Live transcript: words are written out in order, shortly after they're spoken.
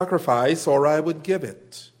sacrifice, or I would give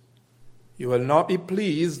it. You will not be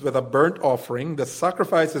pleased with a burnt offering. The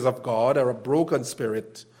sacrifices of God are a broken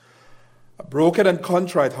spirit. A broken and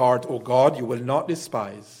contrite heart, O God, you will not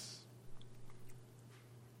despise.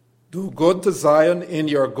 Do good to Zion in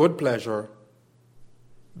your good pleasure.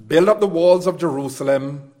 Build up the walls of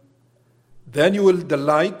Jerusalem. Then you will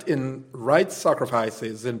delight in right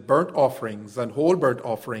sacrifices, in burnt offerings and whole burnt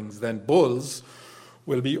offerings. Then bulls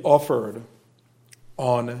will be offered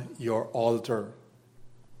on your altar.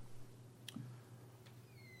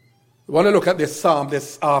 We want to look at this psalm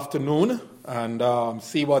this afternoon and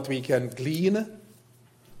see what we can glean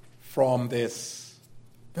from this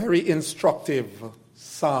very instructive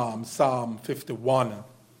psalm, Psalm 51.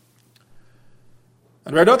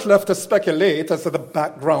 And we're not left to speculate as to the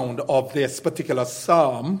background of this particular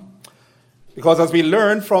psalm, because as we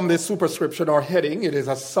learn from the superscription or heading, it is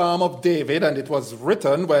a psalm of David, and it was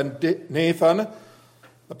written when Nathan,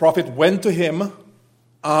 the prophet, went to him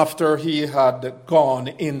after he had gone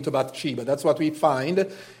into Bathsheba. That's what we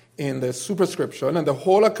find in the superscription, and the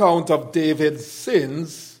whole account of David's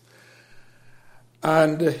sins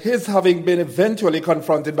and his having been eventually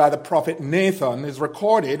confronted by the prophet Nathan is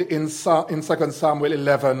recorded in 2 Samuel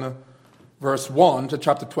 11, verse 1 to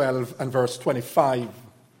chapter 12 and verse 25.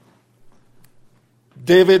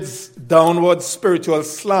 David's downward spiritual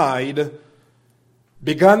slide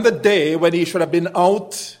began the day when he should have been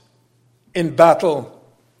out in battle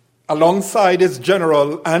alongside his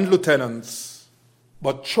general and lieutenants,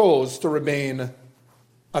 but chose to remain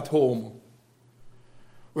at home.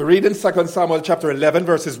 We read in 2 Samuel chapter 11,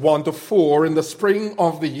 verses 1 to 4, in the spring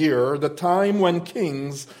of the year, the time when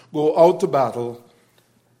kings go out to battle,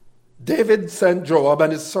 David sent Joab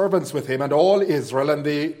and his servants with him and all Israel, and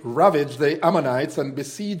they ravaged the Ammonites and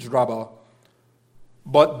besieged Rabbah.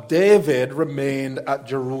 But David remained at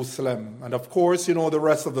Jerusalem. And of course, you know the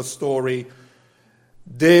rest of the story.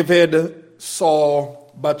 David saw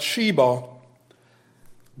Bathsheba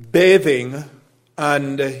bathing,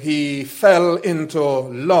 and he fell into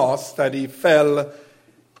lust, and he fell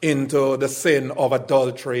into the sin of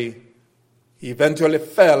adultery. He eventually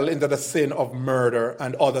fell into the sin of murder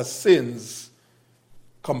and other sins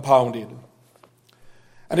compounded.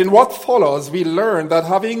 And in what follows, we learn that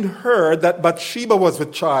having heard that Bathsheba was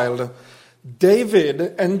with child,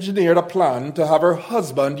 David engineered a plan to have her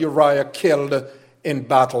husband Uriah killed in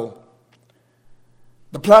battle.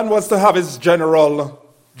 The plan was to have his general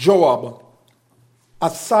Joab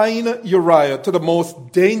assign Uriah to the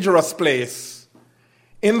most dangerous place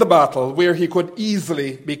in the battle where he could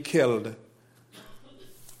easily be killed.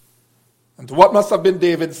 And to what must have been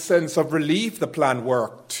David's sense of relief, the plan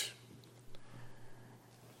worked.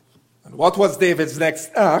 And what was David's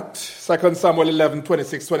next act? 2 Samuel 11,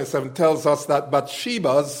 26, 27 tells us that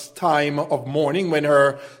Bathsheba's time of mourning, when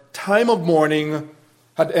her time of mourning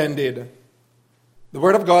had ended, the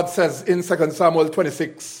word of God says in 2 Samuel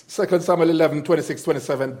 11, 26,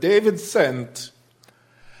 27, David sent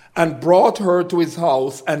and brought her to his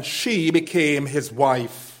house, and she became his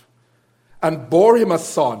wife and bore him a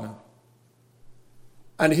son.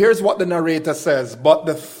 And here's what the narrator says: but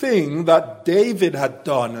the thing that David had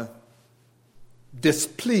done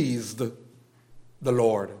displeased the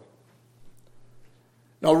Lord.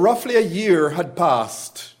 Now, roughly a year had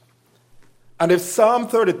passed. And if Psalm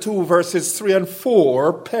 32 verses 3 and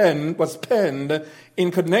 4 was penned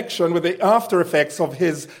in connection with the after effects of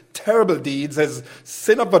his terrible deeds, his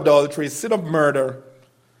sin of adultery, sin of murder,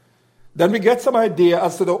 then we get some idea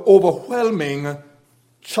as to the overwhelming,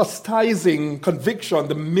 chastising conviction,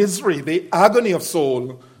 the misery, the agony of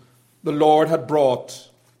soul the Lord had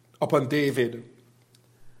brought upon David.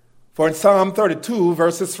 For in Psalm 32,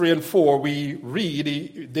 verses 3 and 4, we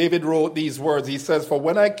read, David wrote these words. He says, "For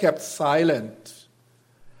when I kept silent,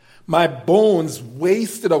 my bones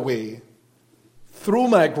wasted away through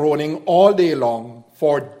my groaning all day long.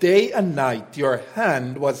 For day and night your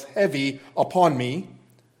hand was heavy upon me.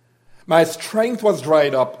 My strength was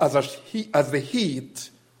dried up as the heat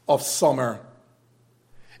of summer."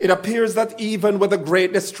 It appears that even with the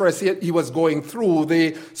great distress he was going through,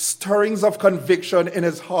 the stirrings of conviction in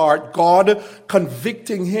his heart, God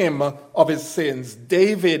convicting him of his sins,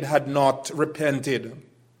 David had not repented.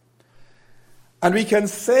 And we can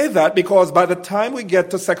say that because by the time we get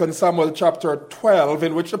to 2 Samuel chapter 12,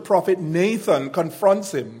 in which the prophet Nathan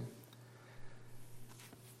confronts him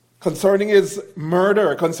concerning his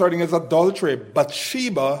murder, concerning his adultery,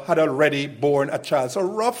 Bathsheba had already borne a child. So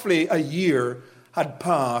roughly a year had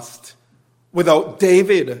passed without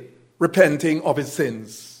David repenting of his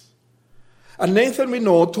sins. And Nathan, we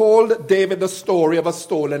know, told David the story of a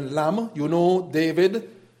stolen lamb. You know, David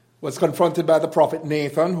was confronted by the prophet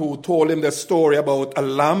Nathan, who told him the story about a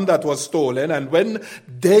lamb that was stolen. And when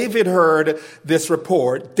David heard this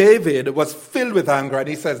report, David was filled with anger, and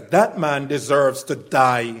he says, that man deserves to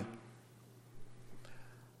die.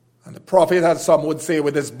 And the prophet, as some would say,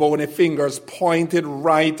 with his bony fingers pointed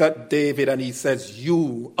right at David, and he says,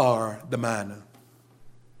 you are the man.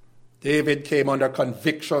 David came under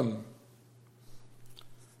conviction.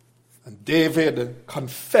 And David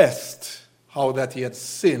confessed how that he had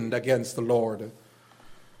sinned against the Lord.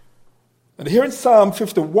 And here in Psalm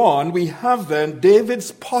 51, we have then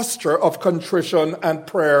David's posture of contrition and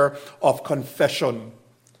prayer of confession.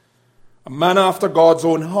 A man after God's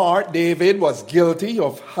own heart, David was guilty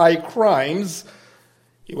of high crimes.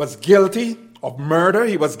 He was guilty of murder.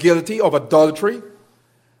 He was guilty of adultery.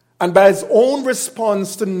 And by his own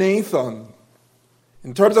response to Nathan,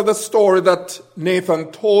 in terms of the story that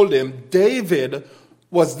Nathan told him, David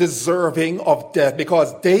was deserving of death,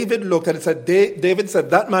 because David looked at it and said, David said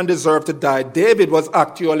that man deserved to die. David was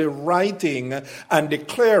actually writing and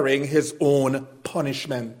declaring his own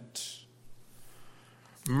punishment.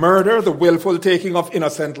 Murder, the willful taking of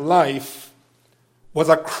innocent life, was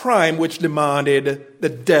a crime which demanded the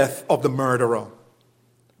death of the murderer.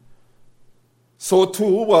 So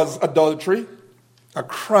too was adultery, a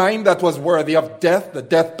crime that was worthy of death, the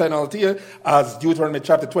death penalty, as Deuteronomy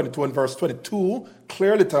chapter 22 and verse 22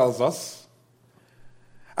 clearly tells us.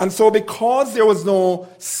 And so because there was no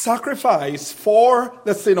sacrifice for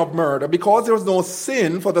the sin of murder, because there was no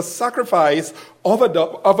sin for the sacrifice of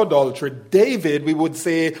adultery, David, we would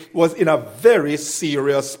say, was in a very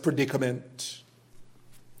serious predicament.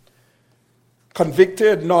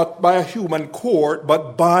 Convicted not by a human court,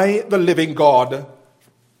 but by the living God,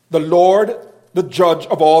 the Lord, the judge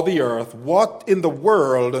of all the earth. What in the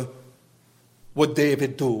world would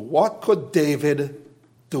David do? What could David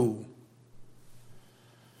do?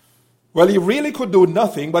 Well, he really could do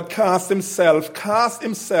nothing but cast himself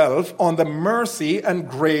on the mercy and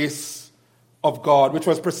grace of God, which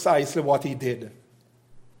was precisely what he did.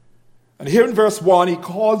 And here in verse 1, he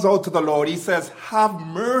calls out to the Lord. He says, have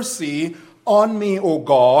mercy on me, O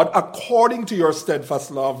God, according to your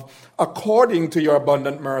steadfast love, according to your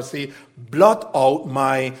abundant mercy, blot out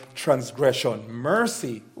my transgression.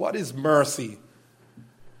 Mercy. What is mercy?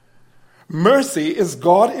 Mercy is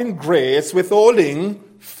God in grace withholding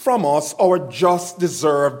from us our just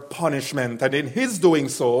deserved punishment. And in his doing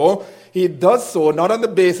so, he does so not on the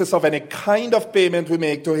basis of any kind of payment we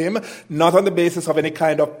make to him, not on the basis of any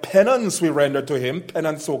kind of penance we render to him,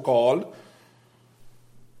 penance so-called.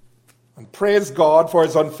 And praise God for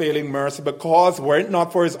his unfailing mercy, because were it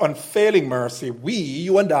not for his unfailing mercy, we,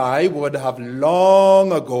 you and I, would have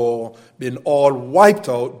long ago been all wiped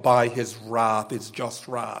out by his wrath, his just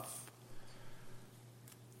wrath.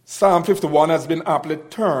 Psalm 51 has been aptly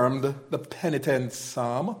termed the Penitent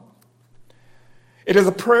Psalm. It is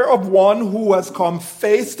a prayer of one who has come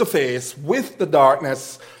face to face with the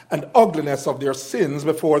darkness and ugliness of their sins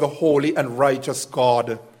before the holy and righteous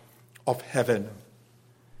God of heaven.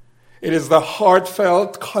 It is the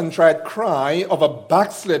heartfelt, contrite cry of a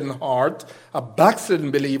backslidden heart, a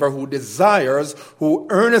backslidden believer who desires, who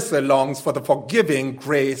earnestly longs for the forgiving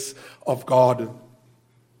grace of God.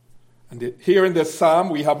 And here in this psalm,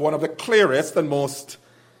 we have one of the clearest and most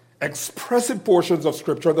expressive portions of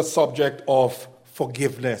Scripture, the subject of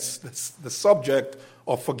forgiveness. The subject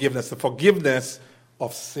of forgiveness, the forgiveness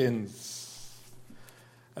of sins.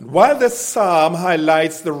 And while this psalm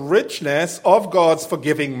highlights the richness of God's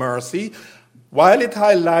forgiving mercy, while it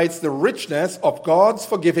highlights the richness of God's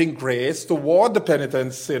forgiving grace toward the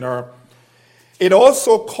penitent sinner, it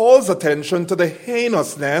also calls attention to the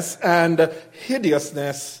heinousness and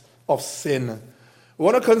hideousness of sin. We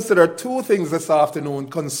want to consider two things this afternoon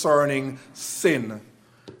concerning sin.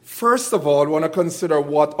 First of all, we want to consider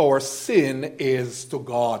what our sin is to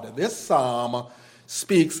God. This psalm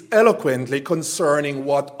speaks eloquently concerning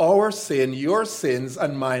what our sin, your sins,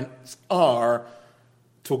 and mine are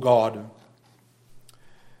to God.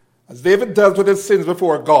 As David dealt with his sins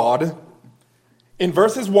before God, in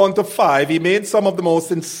verses 1 to 5, he made some of the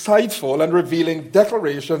most insightful and revealing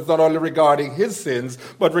declarations, not only regarding his sins,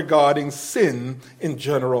 but regarding sin in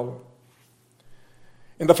general.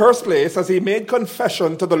 In the first place, as he made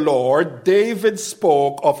confession to the Lord, David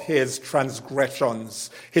spoke of his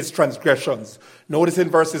transgressions. Notice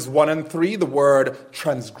in verses 1 and 3 the word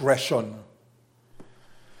transgression.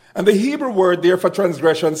 And the Hebrew word there for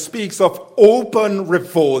transgression speaks of open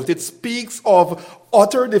revolt. It speaks of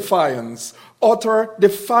utter defiance, utter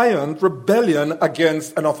defiant rebellion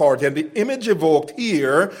against an authority. And the image evoked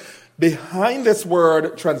here behind this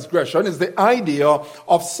word transgression is the idea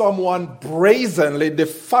of someone brazenly,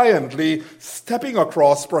 defiantly stepping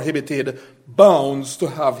across prohibited bounds to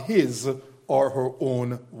have his or her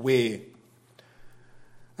own way.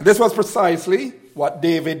 And this was precisely what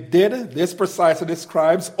David did. This precisely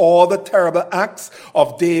describes all the terrible acts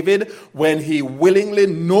of David when he willingly,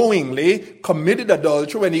 knowingly committed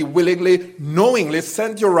adultery, when he willingly, knowingly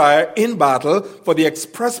sent Uriah in battle for the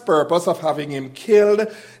express purpose of having him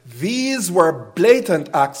killed. These were blatant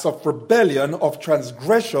acts of rebellion, of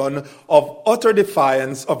transgression, of utter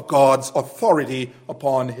defiance of God's authority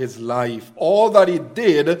upon his life. All that he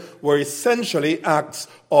did were essentially acts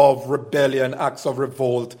of rebellion, acts of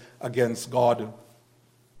revolt against God.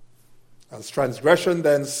 As transgression,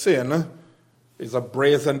 then sin is a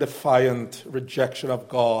brazen, defiant rejection of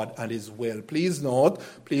God and his will. Please note,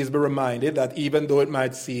 please be reminded that even though it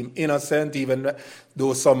might seem innocent, even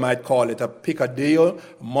though some might call it a peccadillo,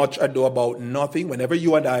 much ado about nothing, whenever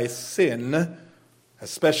you and I sin,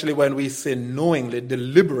 especially when we sin knowingly,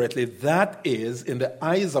 deliberately, that is, in the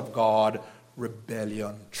eyes of God,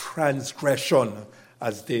 rebellion, transgression,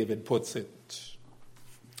 as David puts it.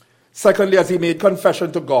 Secondly, as he made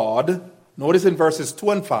confession to God, notice in verses 2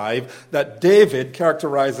 and 5 that David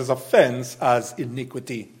characterizes offense as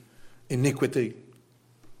iniquity. Iniquity.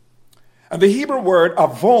 And the Hebrew word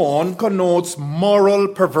avon connotes moral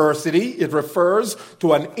perversity. It refers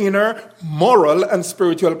to an inner moral and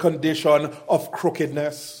spiritual condition of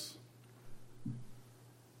crookedness.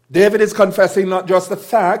 David is confessing not just the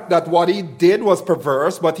fact that what he did was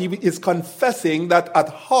perverse, but he is confessing that at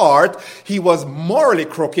heart he was morally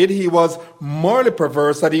crooked, he was morally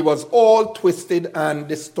perverse, that he was all twisted and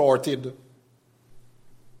distorted.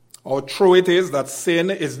 How true it is that sin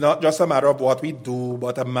is not just a matter of what we do,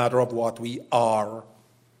 but a matter of what we are.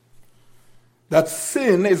 That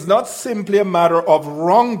sin is not simply a matter of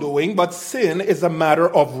wrongdoing, but sin is a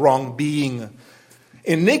matter of wrong-being.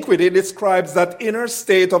 Iniquity describes that inner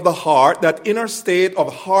state of the heart, that inner state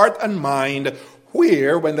of heart and mind,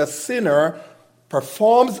 where when the sinner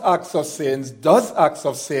performs acts of sins, does acts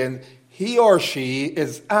of sin, he or she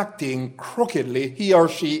is acting crookedly, he or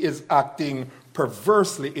she is acting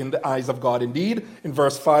perversely in the eyes of God. Indeed, in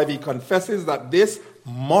verse 5, he confesses that this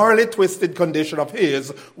morally twisted condition of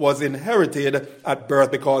his was inherited at birth,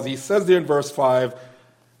 because he says there in verse 5,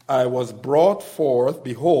 I was brought forth,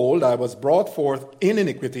 behold, I was brought forth in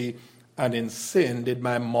iniquity, and in sin did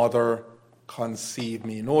my mother conceive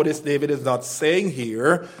me. Notice David is not saying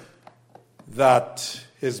here that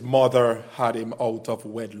his mother had him out of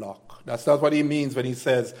wedlock. That's not what he means when he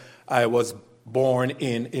says, I was born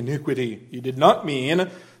in iniquity. He did not mean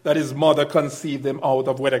that his mother conceived him out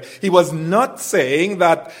of wedlock. He was not saying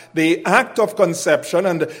that the act of conception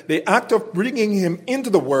and the act of bringing him into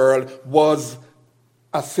the world was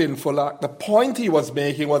a sinful act. The point he was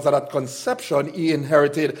making was that at conception he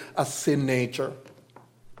inherited a sin nature.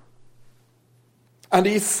 And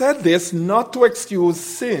he said this not to excuse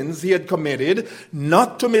sins he had committed,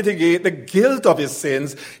 not to mitigate the guilt of his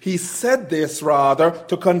sins. He said this rather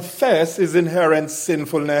to confess his inherent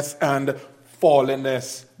sinfulness and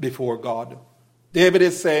fallenness before God. David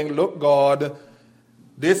is saying, look, God,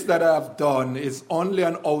 this that I have done is only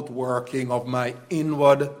an outworking of my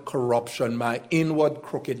inward corruption, my inward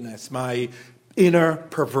crookedness, my inner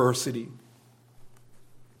perversity.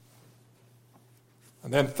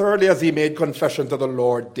 And then thirdly, as he made confession to the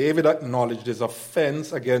Lord, David acknowledged his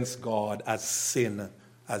offense against God as sin,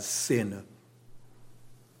 as sin.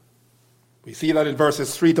 We see that in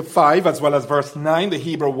verses 3 to 5, as well as verse 9, the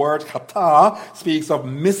Hebrew word chata speaks of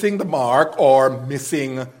missing the mark or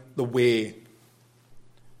missing the way.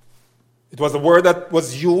 It was a word that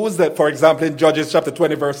was used, for example, in Judges chapter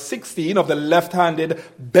 20, verse 16, of the left-handed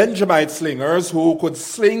Benjamite slingers who could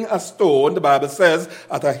sling a stone, the Bible says,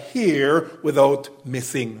 at a hair without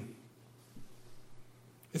missing.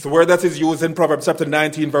 It's a word that is used in Proverbs chapter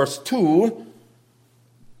 19, verse 2,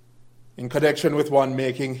 in connection with one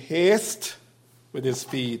making haste with his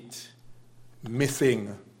feet,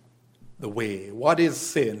 missing the way. What is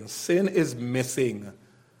sin? Sin is missing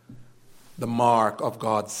the mark of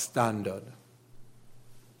God's standard,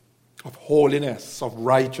 of holiness, of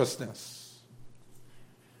righteousness.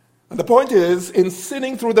 And the point is, in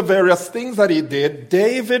sinning through the various things that he did,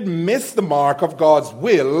 David missed the mark of God's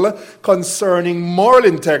will concerning moral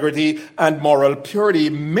integrity and moral purity. He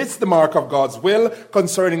missed the mark of God's will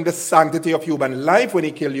concerning the sanctity of human life when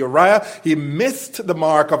he killed Uriah. He missed the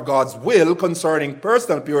mark of God's will concerning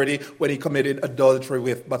personal purity when he committed adultery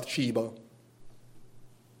with Bathsheba.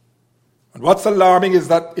 And what's alarming is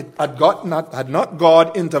that had not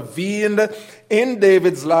God intervened in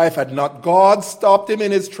David's life, had not God stopped him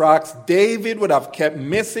in his tracks, David would have kept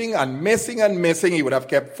missing and missing and missing. He would have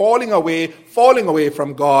kept falling away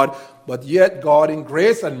from God. But yet God, in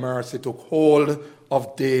grace and mercy, took hold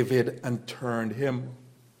of David and turned him.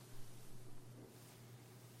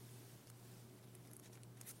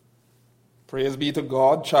 Praise be to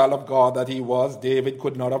God, child of God that he was. David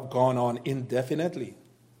could not have gone on indefinitely,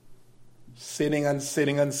 sinning and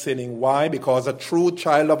sinning and sinning. Why? Because a true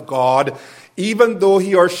child of God, even though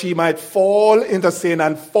he or she might fall into sin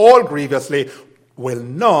and fall grievously, will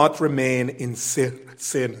not remain in sin.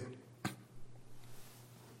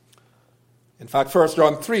 In fact, 1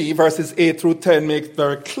 John 3, verses 8 through 10 make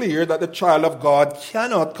very clear that the child of God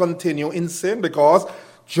cannot continue in sin, because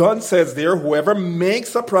John says there, whoever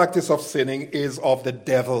makes a practice of sinning is of the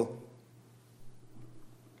devil.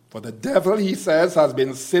 For the devil, he says, has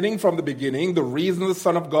been sinning from the beginning. The reason the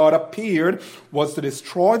Son of God appeared was to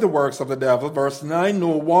destroy the works of the devil. Verse 9, no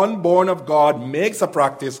one born of God makes a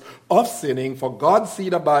practice of sinning, for God's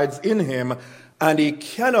seed abides in him, and he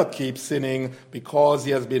cannot keep sinning because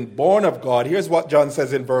he has been born of God. Here's what John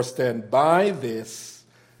says in verse 10, by this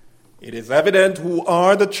it is evident who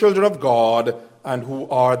are the children of God and who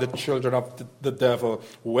are the children of the devil.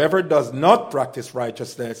 Whoever does not practice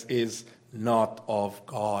righteousness is not of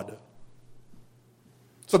God.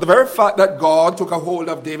 So the very fact that God took a hold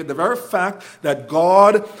of David, the very fact that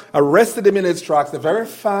God arrested him in his tracks, the very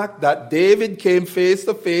fact that David came face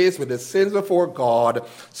to face with his sins before God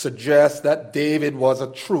suggests that David was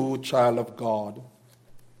a true child of God.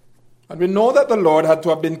 And we know that the Lord had to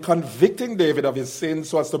have been convicting David of his sins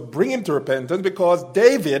so as to bring him to repentance, because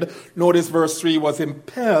David, notice verse 3, was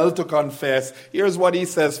impelled to confess. Here's what he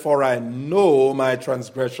says, for I know my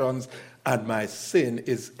transgressions and my sin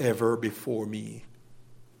is ever before me.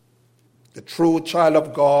 The true child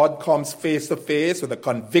of God comes face to face with the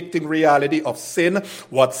convicting reality of sin,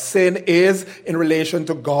 what sin is in relation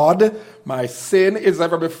to God. My sin is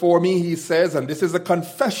ever before me, he says, and this is the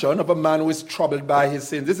confession of a man who is troubled by his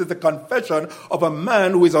sins. This is the confession of a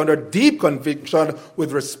man who is under deep conviction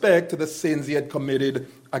with respect to the sins he had committed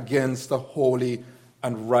against the holy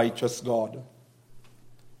and righteous God.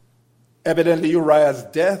 Evidently, Uriah's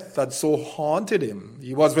death had so haunted him.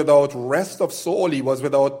 He was without rest of soul. He was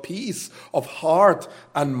without peace of heart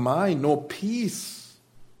and mind. No peace.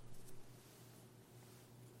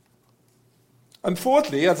 And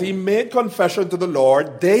fourthly, as he made confession to the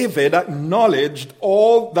Lord, David acknowledged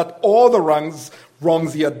all the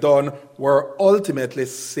wrongs he had done were ultimately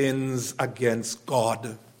sins against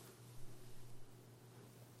God.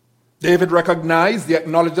 David recognized, he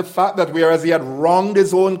acknowledged the fact that whereas he had wronged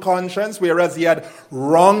his own conscience, whereas he had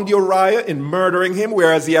wronged Uriah in murdering him,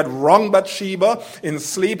 whereas he had wronged Bathsheba in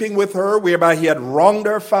sleeping with her, whereby he had wronged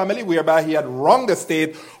her family, whereby he had wronged the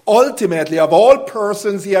state, ultimately of all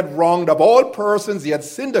persons he had wronged, of all persons he had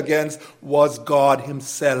sinned against, was God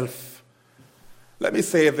himself. Let me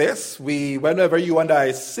say this, whenever you and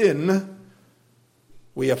I sin,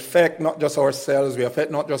 we affect not just ourselves, we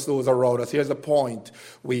affect not just those around us. Here's the point.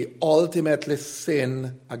 We ultimately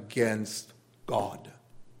sin against God.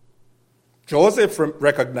 Joseph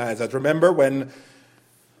recognized that. Remember when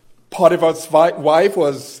Potiphar's wife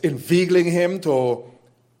was inveigling him to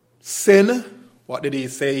sin? What did he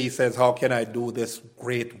say? He says, how can I do this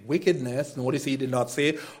great wickedness? Notice he did not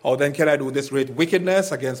say, how then can I do this great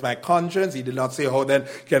wickedness against my conscience? He did not say, how then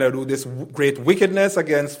can I do this great wickedness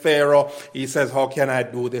against Pharaoh? He says, how can I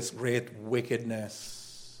do this great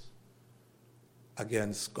wickedness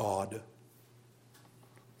against God?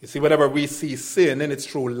 You see, whenever we see sin in its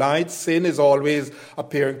true light, sin is always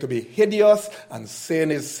appearing to be hideous, and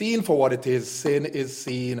sin is seen for what it is. Sin is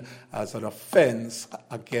seen as an offense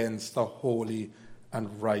against the holy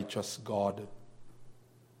and righteous God.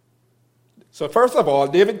 So first of all,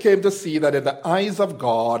 David came to see that in the eyes of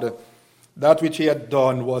God, that which he had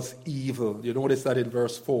done was evil. You notice that in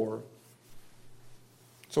verse 4.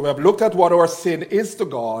 So we have looked at what our sin is to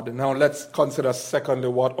God. Now let's consider secondly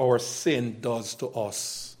what our sin does to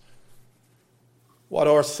us. What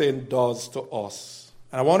our sin does to us.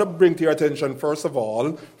 And I want to bring to your attention, first of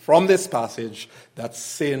all, from this passage, that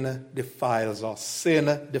sin defiles us.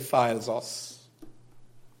 Sin defiles us.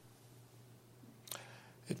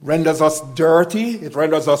 It renders us dirty. It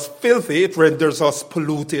renders us filthy. It renders us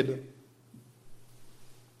polluted.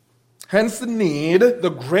 Hence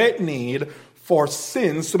the great need for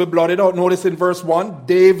sins to be blotted out. Notice in verse 1,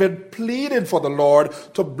 David pleaded for the Lord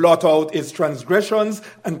to blot out his transgressions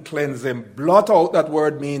and cleanse him. Blot out, that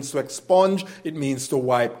word means to expunge. It means to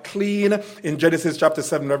wipe clean. In Genesis chapter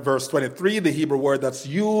 7, verse 23, the Hebrew word that's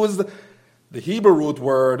used The Hebrew root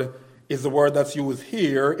word is the word that's used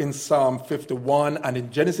here in Psalm 51, and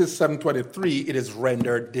in Genesis 7:23, it is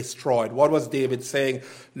rendered destroyed. What was David saying?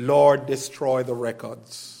 Lord, destroy the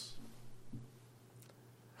records.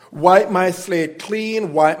 Wipe my slate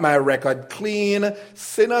clean, wipe my record clean.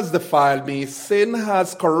 Sin has defiled me. Sin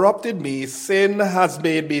has corrupted me. Sin has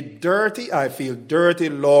made me dirty. I feel dirty,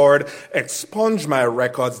 Lord. Expunge my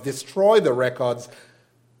records. Destroy the records.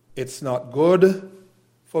 It's not good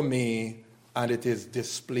for me, and it is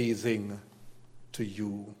displeasing to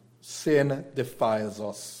you. Sin defiles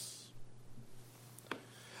us.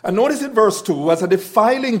 And notice in verse 2, as a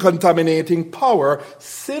defiling, contaminating power,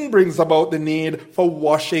 sin brings about the need for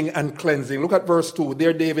washing and cleansing. Look at verse 2.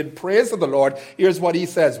 There David prays to the Lord. Here's what he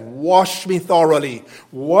says. Wash me thoroughly.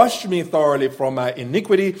 Wash me thoroughly from my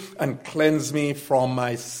iniquity and cleanse me from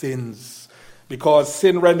my sins. Because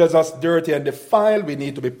sin renders us dirty and defiled, we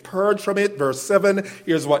need to be purged from it. Verse 7,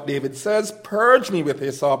 here's what David says. Purge me with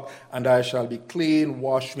hyssop, and I shall be clean.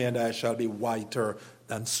 Wash me, and I shall be whiter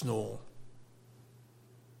than snow.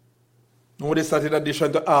 Notice that in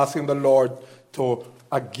addition to asking the Lord to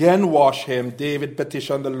again wash him, David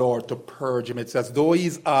petitioned the Lord to purge him. It's as though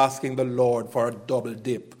he's asking the Lord for a double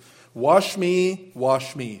dip. Wash me,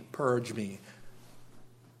 purge me.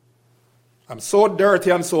 I'm so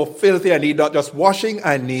dirty, I'm so filthy, I need not just washing,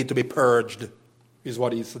 I need to be purged, is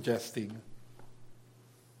what he's suggesting.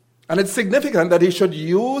 And it's significant that he should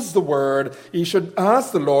use the word, he should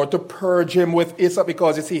ask the Lord to purge him with hyssop,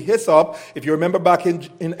 because you see, hyssop, if you remember back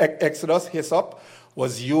in Exodus, hyssop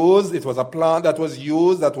was used, it was a plant that was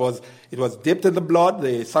used, it was dipped in the blood,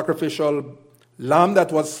 the sacrificial lamb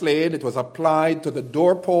that was slain, it was applied to the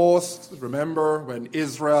doorpost. Remember when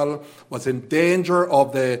Israel was in danger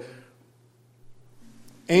of the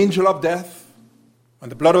angel of death, when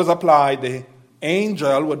the blood was applied, the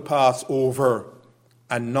angel would pass over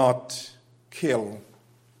and not kill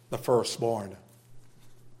the firstborn.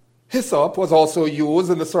 Hyssop was also used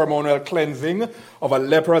in the ceremonial cleansing of a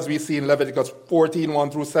leper, as we see in Leviticus 14,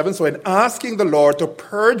 1 through 7. So in asking the Lord to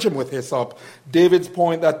purge him with hyssop, David's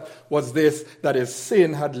point that was this, that his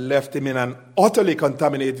sin had left him in an utterly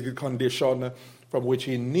contaminated condition from which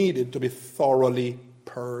he needed to be thoroughly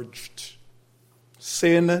purged.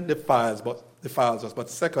 Sin defiles us. But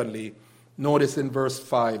secondly, notice in verse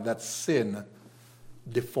 5 that sin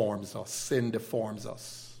deforms us. Sin deforms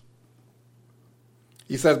us.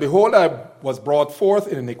 He says, behold, I was brought forth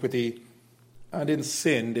in iniquity, and in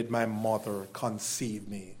sin did my mother conceive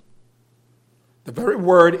me. The very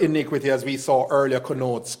word iniquity, as we saw earlier,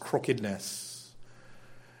 connotes crookedness.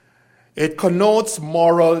 It connotes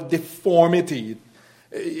moral deformity.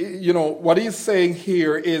 You know, what he's saying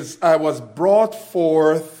here is, I was brought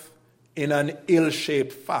forth in an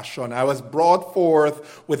ill-shaped fashion. I was brought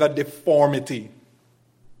forth with a deformity.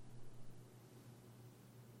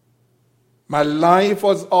 My life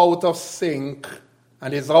was out of sync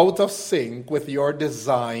and is out of sync with your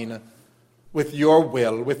design, with your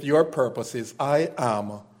will, with your purposes. I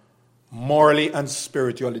am morally and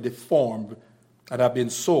spiritually deformed and have been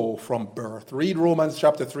so from birth. Read Romans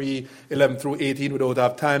chapter 3, 11 through 18. We don't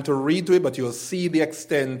have time to read to it, but you'll see the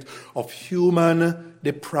extent of human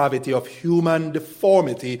depravity, of human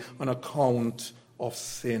deformity on account of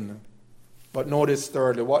sin. But notice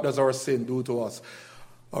thirdly, what does our sin do to us?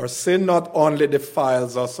 Our sin not only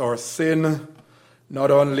defiles us, our sin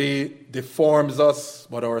not only deforms us,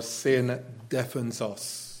 but our sin deafens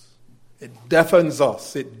us. It deafens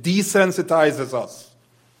us. It desensitizes us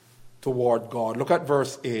toward God. Look at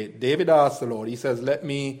verse 8. David asked the Lord, he says, let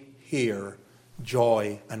me hear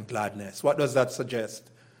joy and gladness. What does that suggest?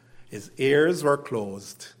 His ears were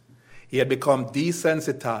closed. He had become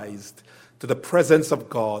desensitized to the presence of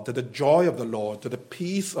God, to the joy of the Lord, to the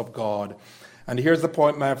peace of God. And here's the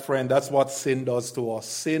point, my friend, that's what sin does to us.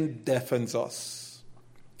 Sin deafens us.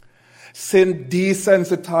 Sin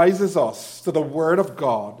desensitizes us to the Word of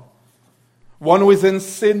God. One who is in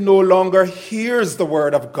sin no longer hears the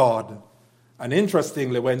Word of God. And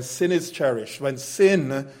interestingly, when sin is cherished, when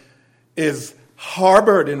sin is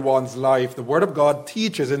harbored in one's life, the Word of God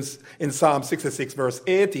teaches in Psalm 66, verse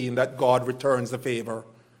 18, that God returns the favor.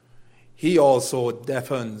 He also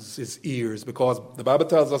deafens his ears, because the Bible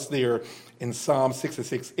tells us there in Psalm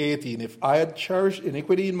 66, 18, if I had cherished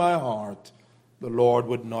iniquity in my heart, the Lord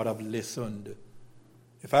would not have listened.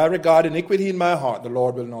 If I regard iniquity in my heart, the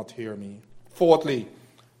Lord will not hear me. Fourthly,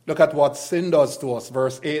 look at what sin does to us.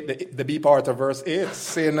 Verse 8, the B part of verse 8,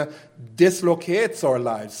 sin dislocates our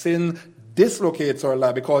lives. Sin dislocates our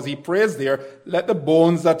life, because he prays there, let the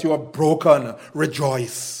bones that you have broken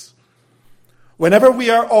rejoice. Whenever we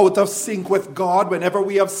are out of sync with God, whenever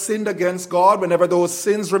we have sinned against God, whenever those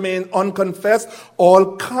sins remain unconfessed,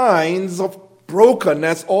 all kinds of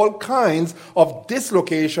brokenness, all kinds of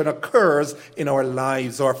dislocation occurs in our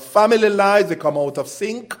lives. Our family lives, they come out of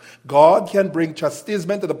sync. God can bring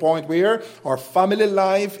chastisement to the point where our family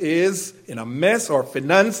life is in a mess, our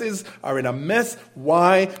finances are in a mess.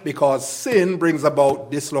 Why? Because sin brings about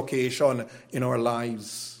dislocation in our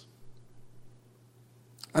lives.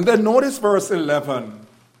 And then notice verse 11.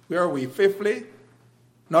 Where are we? Fifthly,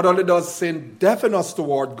 not only does sin deafen us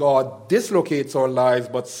toward God, dislocates our lives,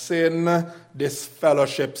 but sin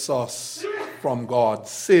disfellowships us from God.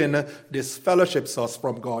 Sin disfellowships us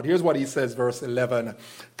from God. Here's what he says, verse 11.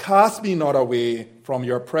 Cast me not away from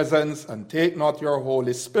your presence, and take not your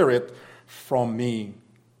Holy Spirit from me.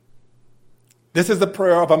 This is the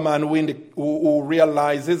prayer of a man who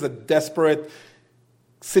realizes a desperate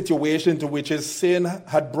situation to which his sin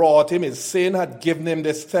had brought him. His sin had given him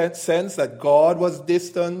this sense that God was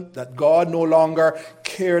distant, that God no longer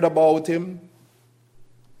cared about him.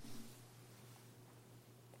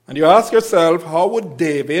 And you ask yourself, how would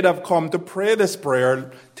David have come to pray this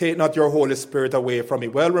prayer, take not your Holy Spirit away from me?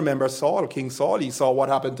 Well, remember Saul, King Saul. He saw what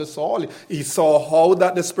happened to Saul. He saw how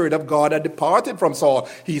that the Spirit of God had departed from Saul.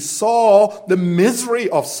 He saw the misery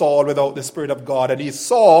of Saul without the Spirit of God. And he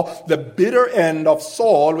saw the bitter end of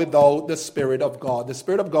Saul without the Spirit of God. The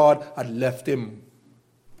Spirit of God had left him.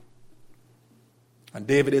 And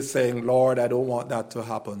David is saying, Lord, I don't want that to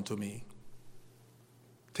happen to me.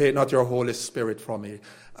 Take not your Holy Spirit from me.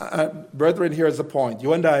 Brethren, here's the point.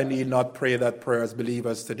 You and I need not pray that prayer as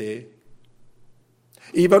believers today.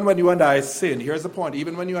 Even when you and I sin, here's the point.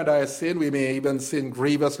 Even when you and I sin, we may even sin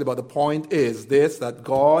grievously. But the point is this, that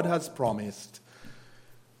God has promised,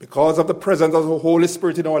 because of the presence of the Holy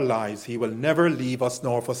Spirit in our lives, He will never leave us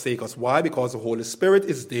nor forsake us. Why? Because the Holy Spirit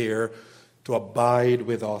is there to abide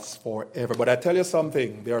with us forever. But I tell you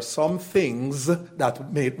something. There are some things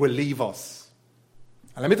that will leave us.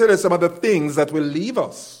 And let me tell you some of the things that will leave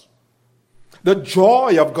us. The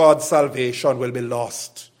joy of God's salvation will be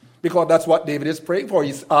lost. Because that's what David is praying for.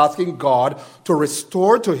 He's asking God to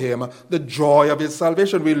restore to him the joy of his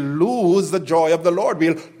salvation. We'll lose the joy of the Lord.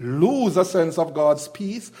 We'll lose a sense of God's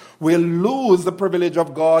peace. We'll lose the privilege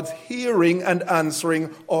of God's hearing and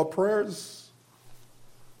answering our prayers.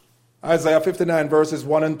 Isaiah 59 verses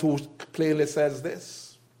 1 and 2 plainly says this.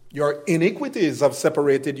 Your iniquities have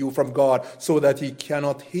separated you from God so that He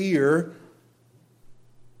cannot hear.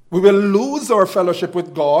 We will lose our fellowship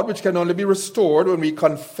with God, which can only be restored when we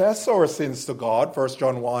confess our sins to God, 1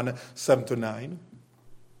 John 1, 7-9.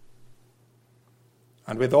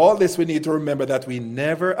 And with all this, we need to remember that we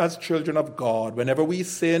never, as children of God, whenever we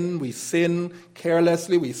sin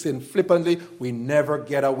carelessly, we sin flippantly, we never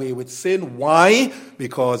get away with sin. Why?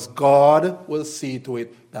 Because God will see to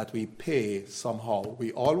it that we pay somehow.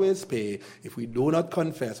 We always pay. If we do not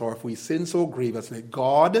confess or if we sin so grievously,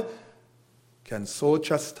 God can so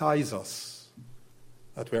chastise us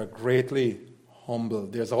that we are greatly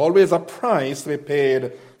humbled. There's always a price to be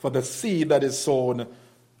paid for the seed that is sown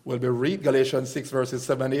will be reaped. Galatians 6 verses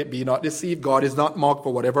 7 and 8. Be not deceived. God is not mocked,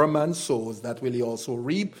 for whatever a man sows, that will he also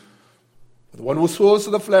reap. But the one who sows to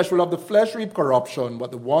the flesh will of the flesh reap corruption, but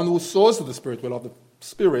the one who sows to the Spirit will of the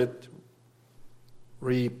Spirit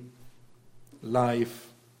reap life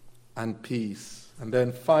and peace. And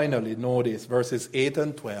then finally, notice verses 8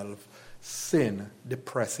 and 12. Sin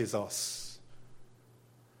depresses us.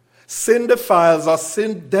 Sin defiles us.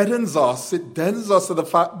 Sin deadens us. It deadens us to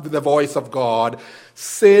the voice of God.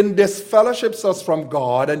 Sin disfellowships us from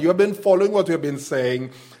God. And you have been following what we have been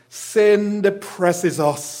saying. Sin depresses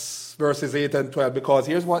us. Verses 8 and 12. Because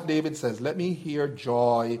here's what David says. Let me hear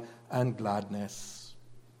joy and gladness.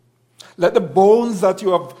 Let the bones that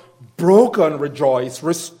you have broken rejoice.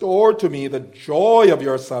 Restore to me the joy of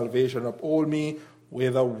your salvation. Uphold me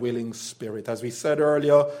with a willing spirit. As we said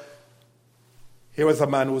earlier, here was a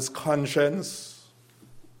man whose conscience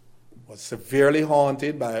was severely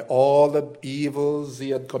haunted by all the evils he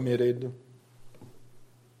had committed.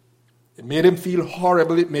 It made him feel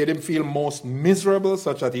horrible. It made him feel most miserable,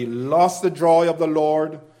 such that he lost the joy of the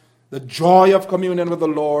Lord, the joy of communion with the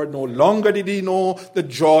Lord. No longer did he know the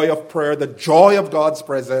joy of prayer, the joy of God's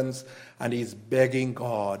presence. And he's begging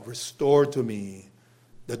God, restore to me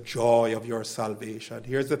the joy of your salvation.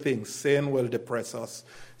 Here's the thing. Sin will depress us.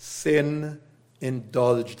 Sin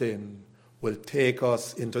indulged in will take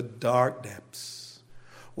us into dark depths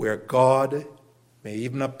where God may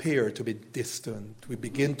even appear to be distant. We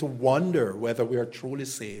begin to wonder whether we are truly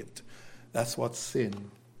saved. That's what sin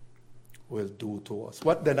will do to us.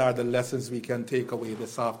 What then are the lessons we can take away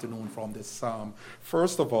this afternoon from this psalm?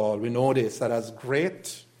 First of all, we notice that as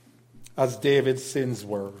great as David's sins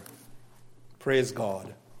were, praise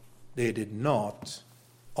God, they did not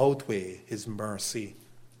outweigh his mercy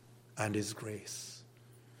and his grace.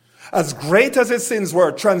 As great as his sins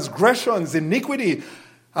were, transgressions, iniquity,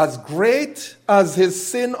 as great as his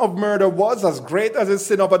sin of murder was, as great as his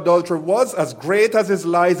sin of adultery was, as great as his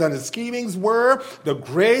lies and his schemings were, the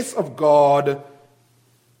grace of God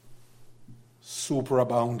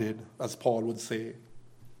superabounded, as Paul would say.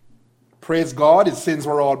 Praise God, his sins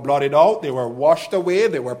were all blotted out, they were washed away,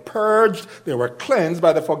 they were purged, they were cleansed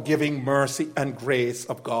by the forgiving mercy and grace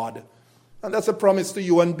of God. And that's a promise to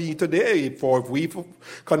you and me today. For if we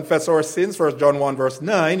confess our sins, 1 John 1 verse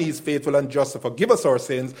 9, he is faithful and just to forgive us our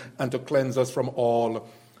sins and to cleanse us from all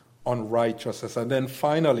unrighteousness. And then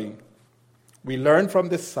finally, we learn from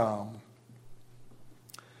this psalm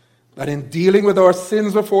that in dealing with our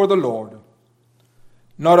sins before the Lord,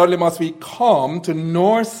 not only must we come to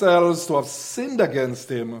know ourselves to have sinned against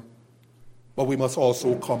him, but we must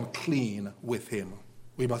also come clean with him.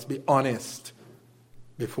 We must be honest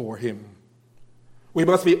before him. We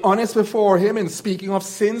must be honest before him in speaking of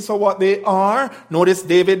sins for what they are. Notice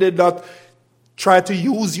David did not try to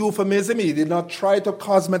use euphemism. He did not try to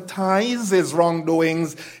cosmetize his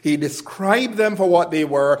wrongdoings. He described them for what they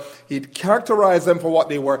were. He characterized them for what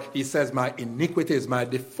they were. He says, my iniquities, my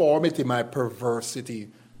deformity, my perversity.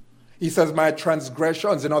 He says, my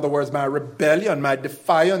transgressions, in other words, my rebellion, my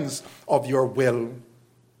defiance of your will.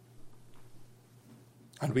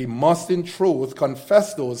 And we must, in truth,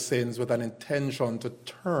 confess those sins with an intention to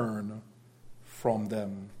turn from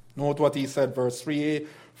them. Note what he said, verse 3,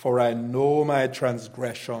 for I know my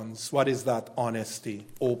transgressions. What is that? Honesty,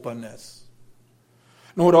 openness.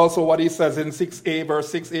 Note also what he says in 6a,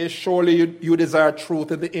 verse 6a, surely you desire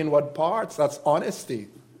truth in the inward parts. That's honesty.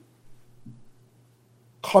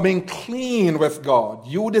 Coming clean with God.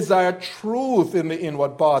 You desire truth in the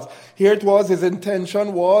inward parts. Here it was, his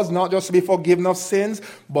intention was not just to be forgiven of sins,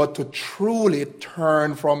 but to truly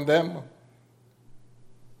turn from them.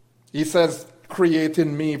 He says, create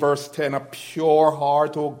in me, verse 10, a pure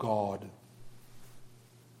heart, O God,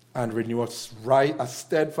 and renew a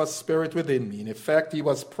steadfast spirit within me. In effect, he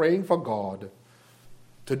was praying for God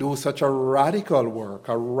to do such a radical work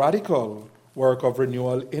of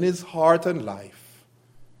renewal in his heart and life,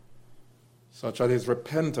 such that his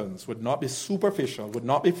repentance would not be superficial, would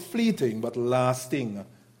not be fleeting, but lasting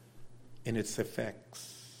in its effects.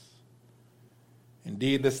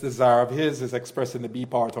 Indeed, this desire of his is expressed in the B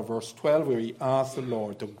part of verse 12, where he asks the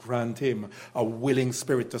Lord to grant him a willing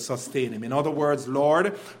spirit to sustain him. In other words,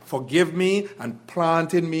 Lord, forgive me and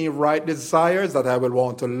plant in me right desires, that I will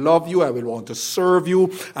want to love you, I will want to serve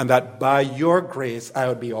you, and that by your grace I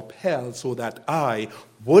would be upheld so that I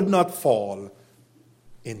would not fall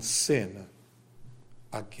in sin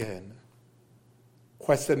again.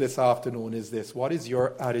 Question this afternoon is this: what is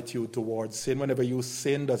your attitude towards sin? Whenever you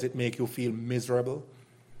sin, does it make you feel miserable?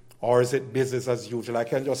 Or is it business as usual? I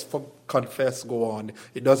can just confess, go on.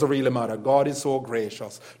 It doesn't really matter. God is so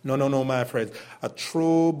gracious. No, my friends. A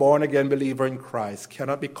true born-again believer in Christ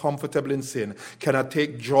cannot be comfortable in sin, cannot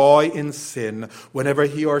take joy in sin. Whenever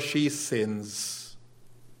he or she sins,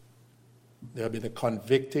 there will be the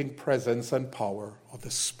convicting presence and power of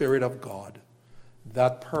the Spirit of God.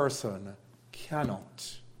 That person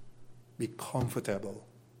cannot be comfortable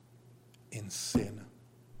in sin.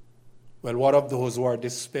 Well, what of those who are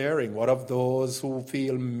despairing? What of those who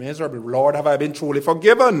feel miserable? Lord, have I been truly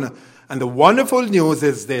forgiven? And the wonderful news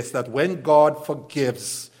is this, that when God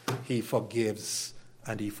forgives, he forgives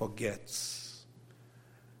and he forgets.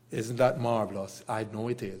 Isn't that marvelous? I know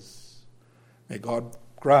it is. May God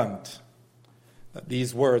grant that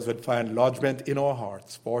these words would find lodgment in our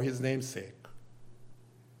hearts for his name's sake.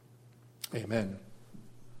 Amen.